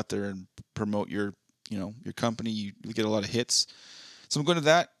should go out there and promote your company. You get a lot of hits. So I'm going to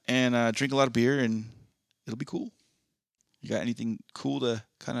that and drink a lot of beer, and it'll be cool. You got anything cool to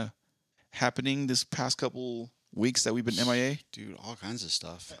kind of happening this past couple weeks that we've been MIA? Dude, all kinds of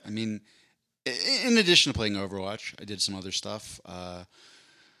stuff. I mean, in addition to playing Overwatch, I did some other stuff.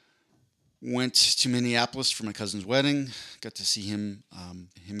 Went to Minneapolis for my cousin's wedding. Got to see him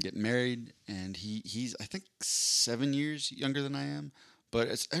get married, and he's I think 7 years younger than I am.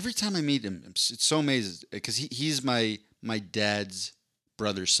 But every time I meet him, it's so amazing because he's my dad's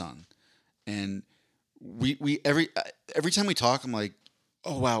brother's son, and we every time we talk, I'm like,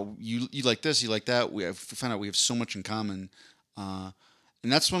 oh wow, you like this, you like that. We found out we have so much in common, and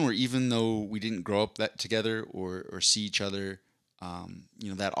that's one where even though we didn't grow up that together or see each other,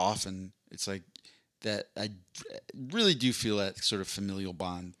 that often, it's like that I really do feel that sort of familial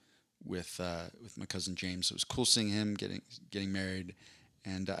bond with my cousin James. So it was cool seeing him getting married,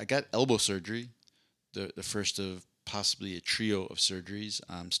 and I got elbow surgery, the first of possibly a trio of surgeries.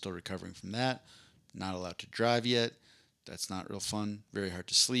 I'm still recovering from that. Not allowed to drive yet. That's not real fun. Very hard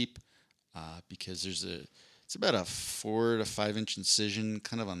to sleep because it's about a 4 to 5 inch incision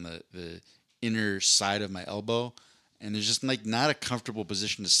kind of on the inner side of my elbow. And there's just like not a comfortable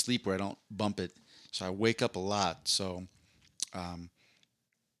position to sleep where I don't bump it. So I wake up a lot. So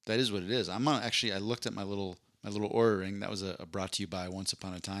that is what it is. I looked at my little Oura ring. That was a brought to you by Once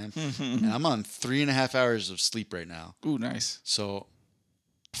Upon a Time. And I'm on 3.5 hours of sleep right now. Ooh, nice. So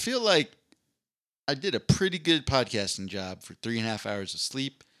I feel like I did a pretty good podcasting job for 3.5 hours of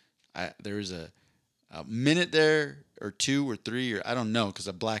sleep. There was a minute there or 2 or 3 or I don't know because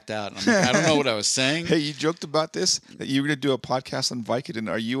I blacked out. And I'm like, I don't know what I was saying. Hey, you joked about this, that you were going to do a podcast on Vicodin.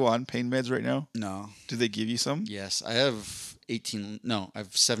 Are you on pain meds right now? No. Did they give you some? Yes. I have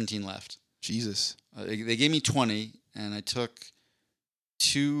 17 left. Jesus. They gave me 20 and I took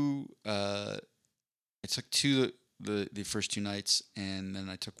 2. I took 2 the first 2 nights and then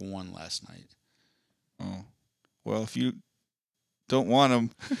I took 1 last night. Oh. Well, if you don't want them.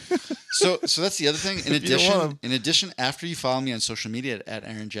 So that's the other thing. In addition, after you follow me on social media at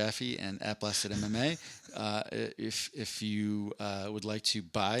Aaron Jaffe and at Blasted MMA, if you would like to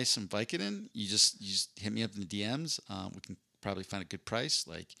buy some Vicodin, you just hit me up in the DMs. We can probably find a good price.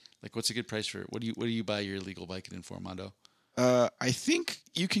 Like what's a good price for what do you buy your illegal Vicodin for, Mondo? I think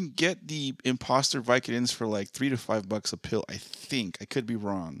you can get the imposter Vicodins for like $3 to $5 a pill. I think I could be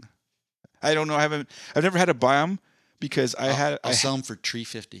wrong. I don't know. I've never had to buy them because I'll sell them for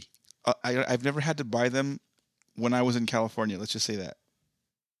 $3.50. I've never had to buy them when I was in California. Let's just say that.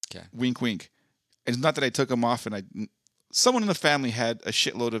 Okay. Wink, wink. It's not that I took them off and someone in the family had a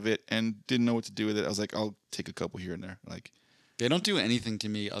shitload of it and didn't know what to do with it. I was like, I'll take a couple here and there. Like, they don't do anything to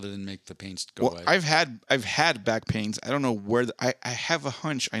me other than make the pains go away. I've had back pains. I don't know where I have a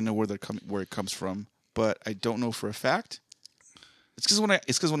hunch. I know where it comes from, but I don't know for a fact. It's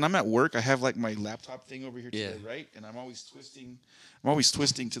because when I'm at work, I have like my laptop thing over here to the right, and I'm always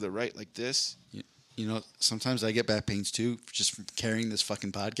twisting to the right like this. You know, sometimes I get back pains too, just from carrying this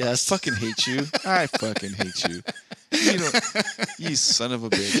fucking podcast. I fucking hate you. I fucking hate you. You son of a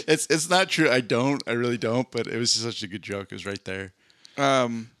bitch. It's not true. I really don't. But it was just such a good joke. It was right there.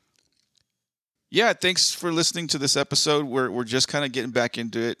 Yeah, thanks for listening to this episode. We're just kind of getting back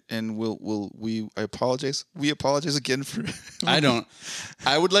into it, and I apologize. We apologize again for.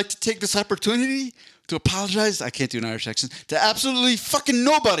 I would like to take this opportunity to apologize. I can't do an Irish accent to absolutely fucking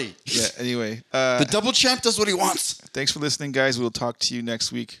nobody. Yeah. Anyway, the double champ does what he wants. Thanks for listening, guys. We'll talk to you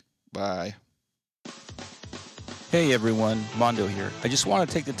next week. Bye. Hey everyone, Mondo here. I just want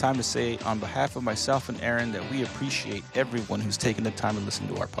to take the time to say on behalf of myself and Aaron that we appreciate everyone who's taken the time to listen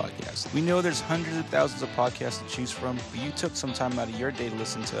to our podcast. We know there's hundreds of thousands of podcasts to choose from, but you took some time out of your day to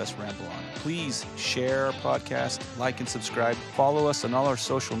listen to us ramble on. Please share our podcast, like and subscribe, follow us on all our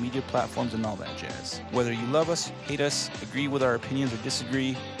social media platforms and all that jazz. Whether you love us, hate us, agree with our opinions or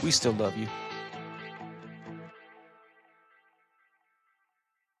disagree, we still love you.